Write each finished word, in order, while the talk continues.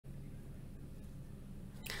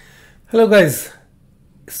Hello guys.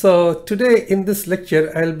 So today in this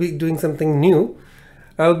lecture I'll be doing something new.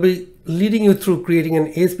 I'll be leading you through creating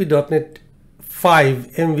an ASP.NET 5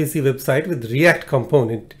 MVC website with React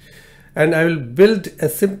component, and I will build a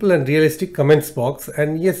simple and realistic comments box.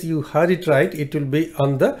 And yes, you heard it right, it will be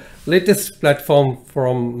on the latest platform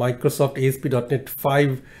from Microsoft, ASP.NET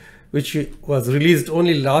 5, which was released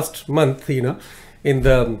only last month, in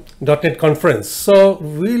the .NET conference. So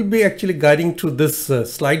we'll be actually guiding through this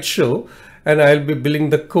slideshow, and I'll be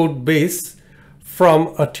building the code base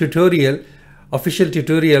from a tutorial, official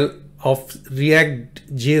tutorial of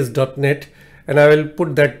React.js.net, and I will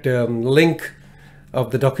put that link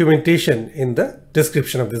of the documentation in the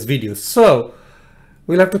description of this video. So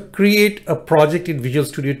we'll have to create a project in Visual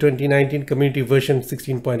Studio 2019 community version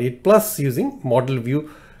 16.8 plus using model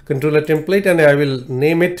view controller template, and I will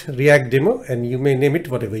name it React Demo, and you may name it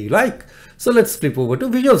whatever you like. So let's flip over to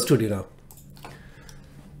Visual Studio now.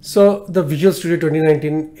 So the Visual Studio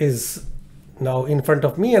 2019 is now in front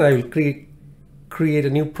of me, and I will create a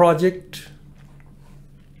new project.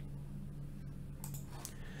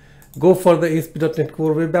 Go for the ASP.NET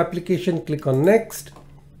Core Web Application, click on Next.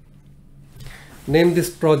 Name this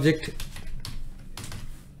project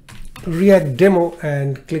React Demo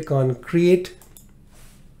and click on Create.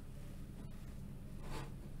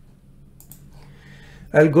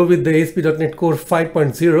 I'll go with the ASP.NET Core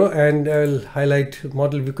 5.0 and I'll highlight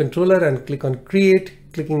Model View Controller and click on Create,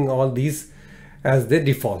 clicking all these as the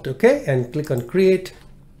default, okay, and click on Create.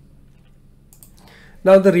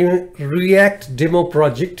 Now the React Demo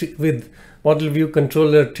project with Model View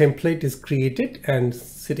Controller template is created and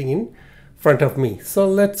sitting in front of me. So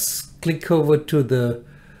let's click over to the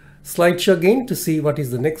slideshow again to see what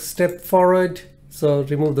is the next step forward. So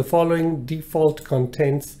remove the following default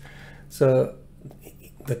contents. So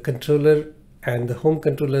the controller and the home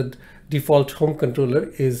controller, default home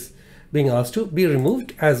controller is being asked to be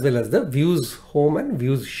removed, as well as the views home and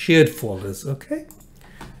views shared folders. Okay.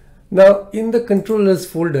 Now in the controllers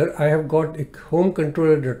folder, I have got a home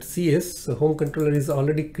controller.cs. So home controller is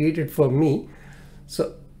already created for me.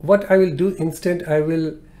 So what I will do instead, I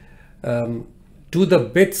will do the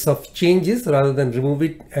bits of changes rather than remove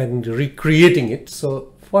it and recreating it.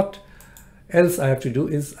 So what else I have to do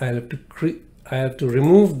is I have to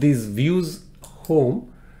remove these views home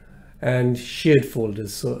and shared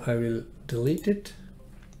folders. So I will delete it.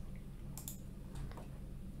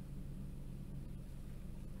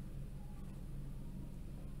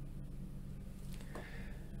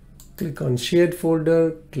 Click on shared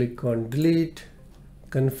folder, click on delete,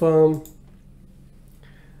 confirm.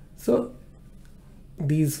 So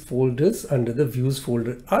these folders under the views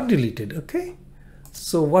folder are deleted. Okay.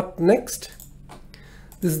 So what next?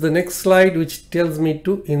 This is the next slide, which tells me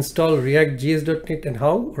to install React.js.net and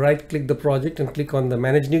how. Right click the project and click on the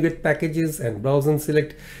manage NuGet packages and browse and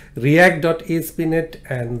select React.ASP.NET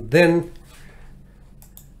and then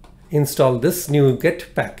install this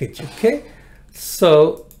NuGet package. Okay,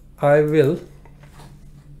 so I will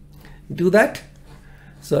do that.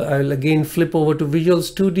 So I will again flip over to Visual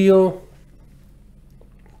Studio.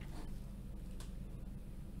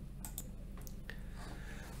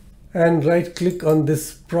 And right click on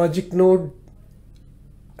this project node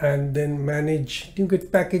and then manage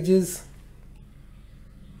NuGet packages.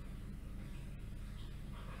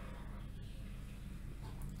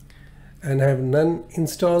 And I have none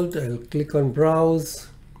installed. I'll click on browse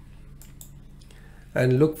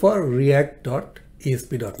and look for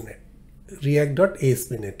React.ASP.NET.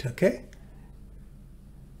 React.ASP.NET. Okay.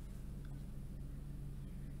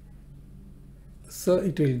 So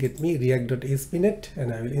it will get me React.ASP.NET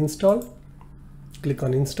and I will install. Click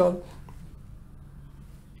on install.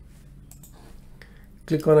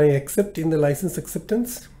 Click on I accept in the license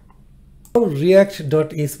acceptance. Now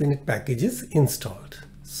React.ASP.NET package is installed.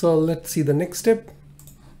 So let's see the next step.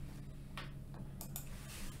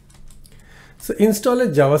 So install a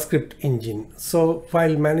JavaScript engine. So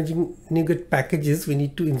while managing NuGet packages, we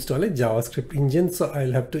need to install a JavaScript engine. So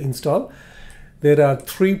I'll have to install. There are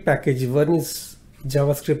three packages. One is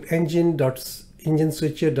JavaScript engine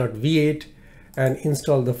switcher.v8 and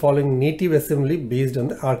install the following native assembly based on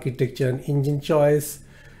the architecture and engine choice.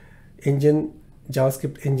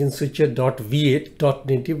 JavaScript engine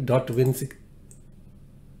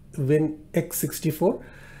switcher.v8.winx64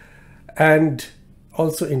 and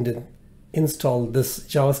also install this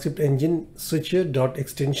JavaScript engine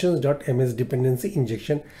switcher.extensions.ms dependency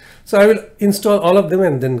injection. So I will install all of them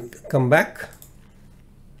and then come back.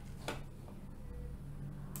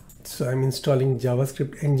 So I'm installing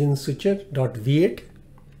JavaScript engine switcher.v8.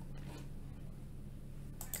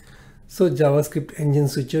 So JavaScript engine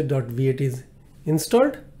switcher.v8 is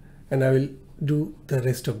installed, and I will do the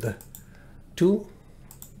rest of the two.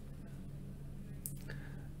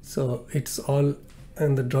 So it's all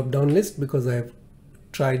in the drop down list because I have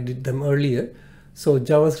tried them earlier. So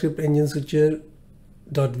JavaScript engine switcher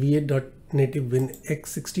 .v8.native win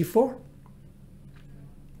x64,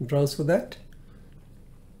 browse for that.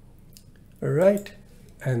 All right,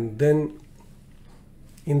 and then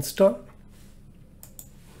install.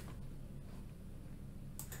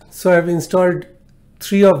 So I've installed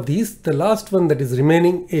 3 of these. The last one that is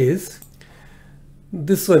remaining is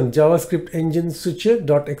this one, JavaScript engine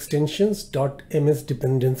switcher.extensions.ms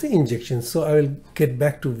dependency injection. So I will get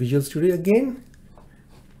back to Visual Studio again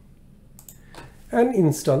and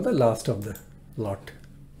install the last of the lot.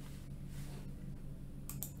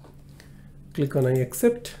 Click on I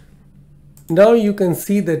accept. Now you can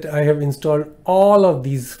see that I have installed all of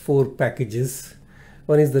these 4 packages.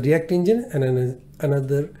 One is the React engine and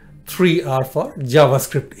another 3 are for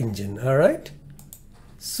JavaScript engine. All right.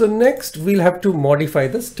 So next we'll have to modify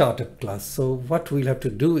the startup class. So what we'll have to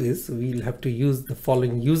do is we'll have to use the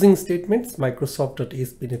following using statements: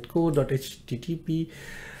 Microsoft.ASP.NET.Core.HTTP,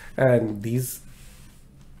 and these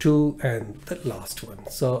 2 and the last one.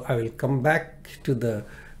 So I will come back to the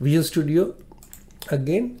Visual Studio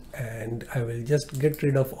again, and I will just get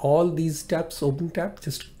rid of all these tabs, open tabs,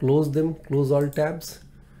 just close them, close all tabs.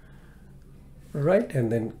 Right, and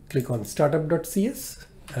then click on startup.cs,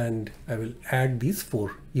 and I will add these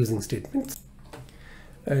 4 using statements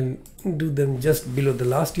and do them just below the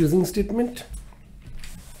last using statement.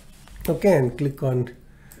 Okay, and click on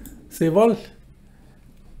save all,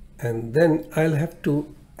 and then I'll have to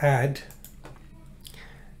add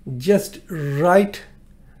just right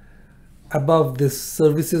above this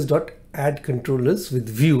services.add controllers with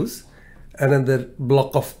views another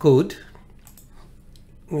block of code,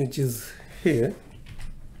 which is here.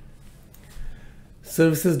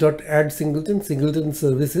 Services.add singleton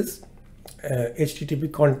services, HTTP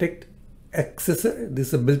contact accessor, this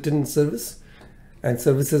is a built-in service, and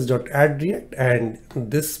services.add react, and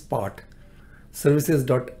this part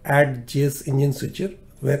services.add JS engine switcher,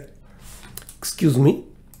 where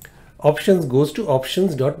options goes to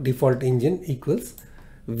options.default engine equals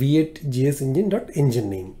v8 JS engine.engine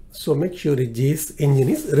name. So make sure a JS engine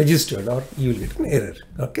is registered or you will get an error.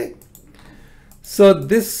 Okay. So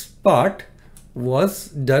this part was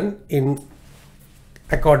done in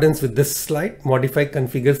accordance with this slide. Modify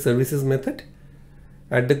configure services method.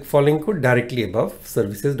 Add the following code directly above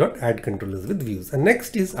services.add controllers with views. And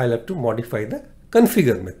next is I'll have to modify the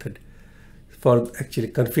configure method for actually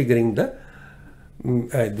configuring the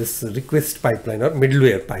this request pipeline or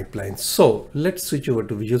middleware pipeline. So let's switch over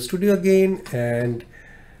to Visual Studio again, and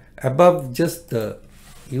above just the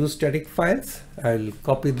use static files, I'll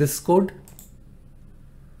copy this code.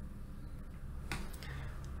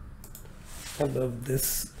 Above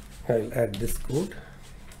this, I'll add this code.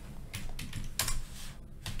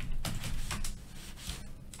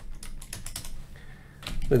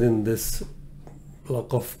 Within this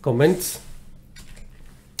block of comments.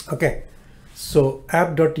 Okay. So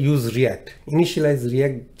app.useReact, initialize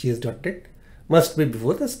React.js.net must be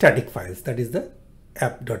before the static files, that is the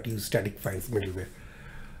app.use static files middleware.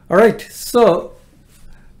 All right, so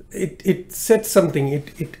it sets something,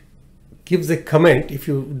 it gives a comment. If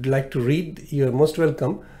you would like to read, you're most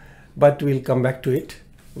welcome, but we'll come back to it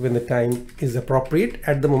when the time is appropriate.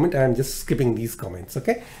 At the moment, I am just skipping these comments,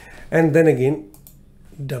 okay? And then again,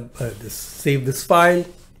 save this file.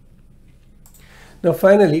 Now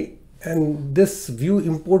finally, and this view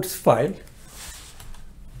imports file,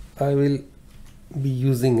 I will be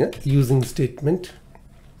using a using statement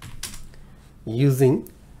using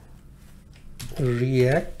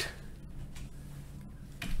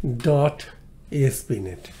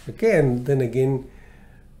React.ASP.NET. Okay, and then again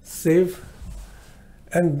save,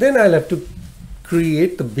 and then I'll have to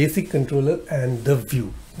create the basic controller and the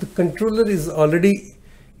view. The controller is already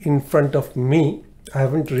in front of me. I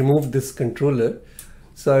haven't removed this controller.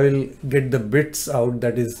 So I will get the bits out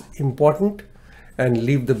that is important and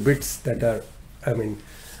leave the bits that are,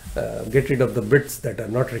 get rid of the bits that are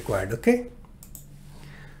not required. Okay.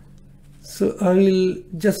 So I will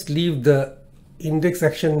just leave the index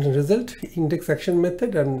action result, index action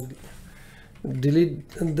method, and delete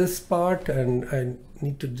this part, and I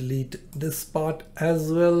need to delete this part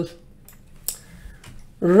as well.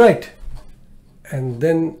 Right. And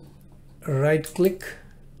then right click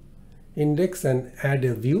index and add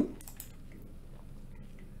a view,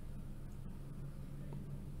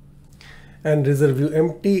 and reserve view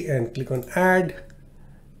empty, and click on add.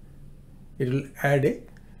 It will add a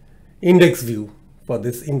index view for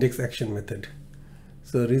this index action method.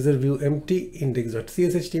 So reserve view empty,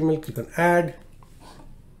 index.cshtml, click on add.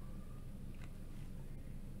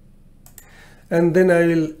 And then I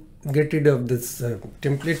will get rid of this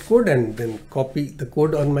template code and then copy the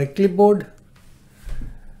code on my clipboard.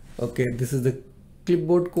 Okay, this is the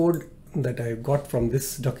clipboard code that I got from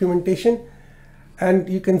this documentation. And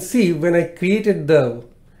you can see when I created the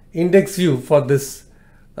index view for this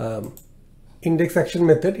index action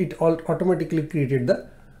method, it automatically created the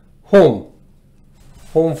home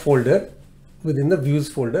folder within the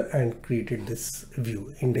views folder and created this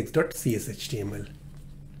view index.cshtml.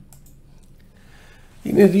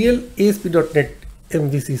 In a real ASP.NET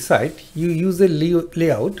MVC site, you use a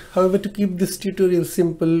layout. However, to keep this tutorial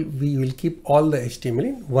simple, we will keep all the HTML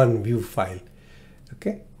in one view file.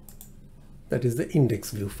 Okay, that is the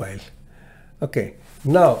index view file. Okay,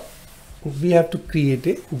 now we have to create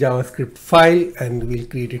a JavaScript file, and we'll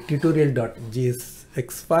create a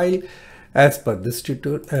tutorial.jsx file as per this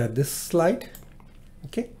this slide.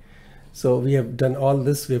 Okay, so we have done all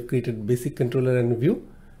this. We have created basic controller and view.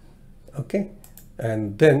 Okay,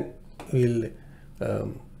 and then we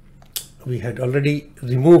had already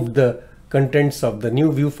removed the contents of the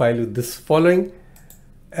new view file with this following,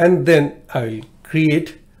 and then I will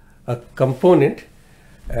create a component,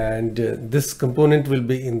 and this component will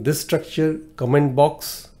be in this structure, comment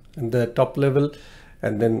box in the top level,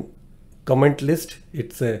 and then comment list.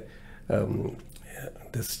 It's a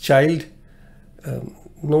this child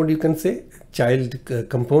node, you can say child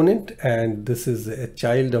component, and this is a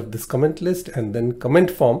child of this comment list, and then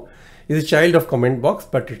comment form is a child of comment box,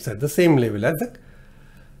 but it's at the same level as the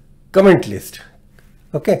comment list.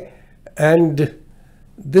 Okay, and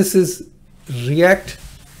this is React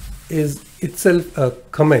is itself a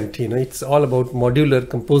comment, it's all about modular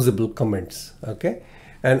composable comments. Okay,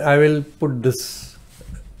 and I will put this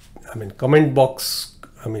comment box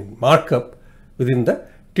markup within the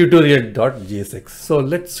tutorial.jsx. So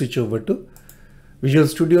let's switch over to Visual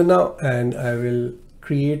Studio now, and I will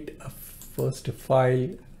create first a file,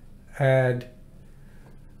 add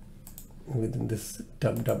within this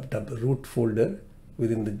root folder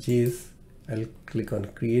within the JS. I'll click on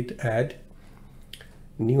create, add,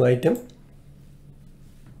 new item,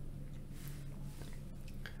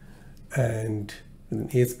 and in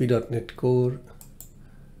ASP.NET Core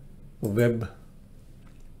web,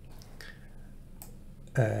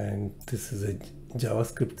 and this is a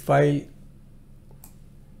JavaScript file.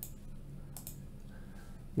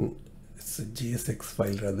 It's a JSX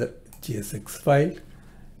file, rather JSX file,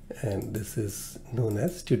 and this is known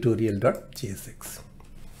as tutorial.jsx.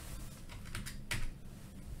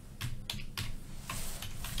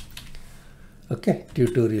 Okay,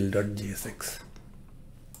 tutorial.jsx.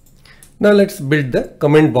 Now let's build the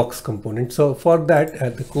comment box component. So for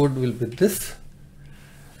that, the code will be this.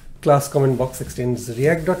 Class comment box extends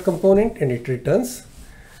React.Component, and it returns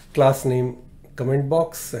class name comment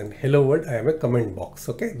box and hello world, I am a comment box.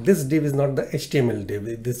 Okay, this div is not the HTML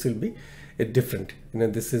div. This will be a different,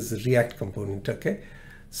 this is React component. Okay,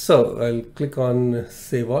 so I'll click on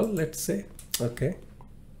save all, let's say. Okay,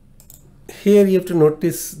 here you have to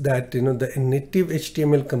notice that the native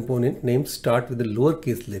HTML component names start with a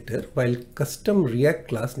lowercase letter, while custom React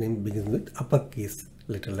class name begins with uppercase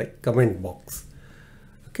letter like comment box.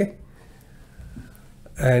 Okay,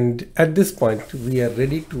 and at this point we are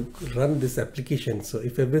ready to run this application. So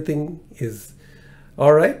if everything is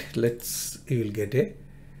all right, we will get a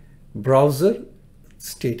browser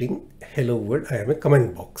stating hello world, I am a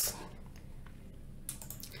comment box.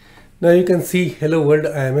 Now you can see hello world,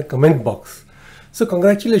 I am a comment box. So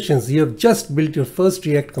congratulations, you have just built your first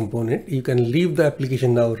React component. You can leave the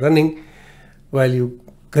application now running while you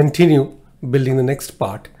continue building the next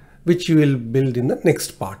part, which you will build in the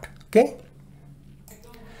next part. Okay,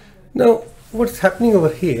 now what's happening over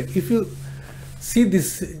here, if you see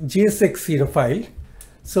this JSX file,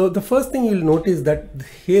 so the first thing you'll notice that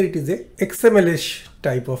here it is a XML-ish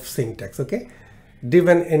type of syntax. Okay, div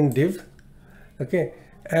and end div. Okay,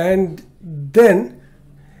 and then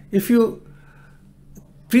if you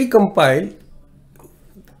precompile,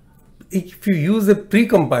 if you use a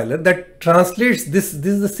precompiler that translates this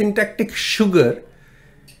is the syntactic sugar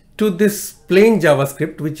to this plain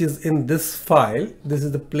JavaScript, which is in this file. This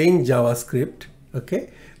is the plain JavaScript.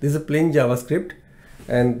 Okay, this is a plain JavaScript,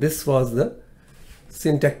 and this was the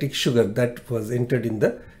syntactic sugar that was entered in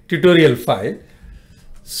the tutorial file.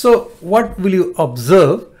 So what will you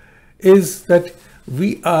observe is that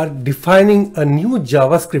we are defining a new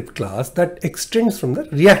JavaScript class that extends from the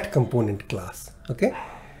React component class. Okay,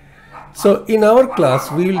 so in our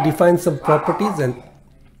class we will define some properties and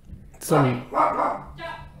some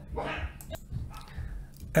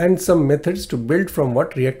and some methods to build from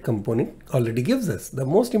what React component already gives us. The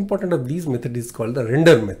most important of these methods is called the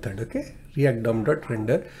render method, okay?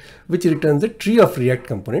 ReactDOM.render, which returns a tree of React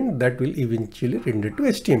component that will eventually render to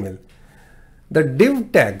HTML. The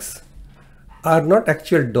div tags are not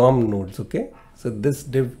actual DOM nodes, okay? So this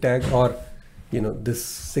div tag or this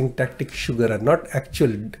syntactic sugar are not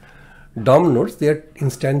actual DOM nodes, they are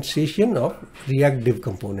instantiation of React div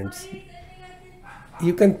components.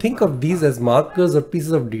 You can think of these as markers or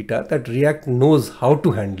pieces of data that React knows how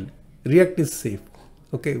to handle. React is safe.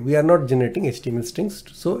 Okay, we are not generating HTML strings,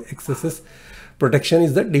 so XSS protection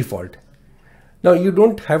is the default. Now you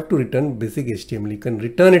don't have to return basic HTML. You can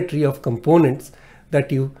return a tree of components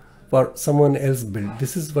that you for someone else build.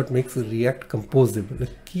 This is what makes React composable, a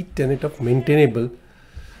key tenet of maintainable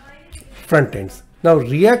frontends. Now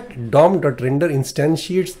React.DOM.render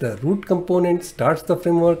instantiates the root component, starts the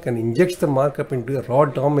framework, and injects the markup into a raw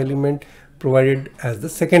DOM element provided as the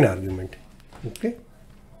second argument. Okay.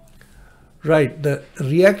 Right, the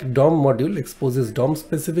React DOM module exposes DOM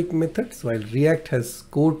specific methods, while React has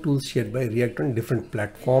core tools shared by React on different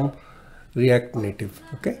platform, React Native.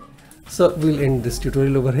 Okay, so we'll end this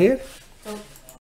tutorial over here.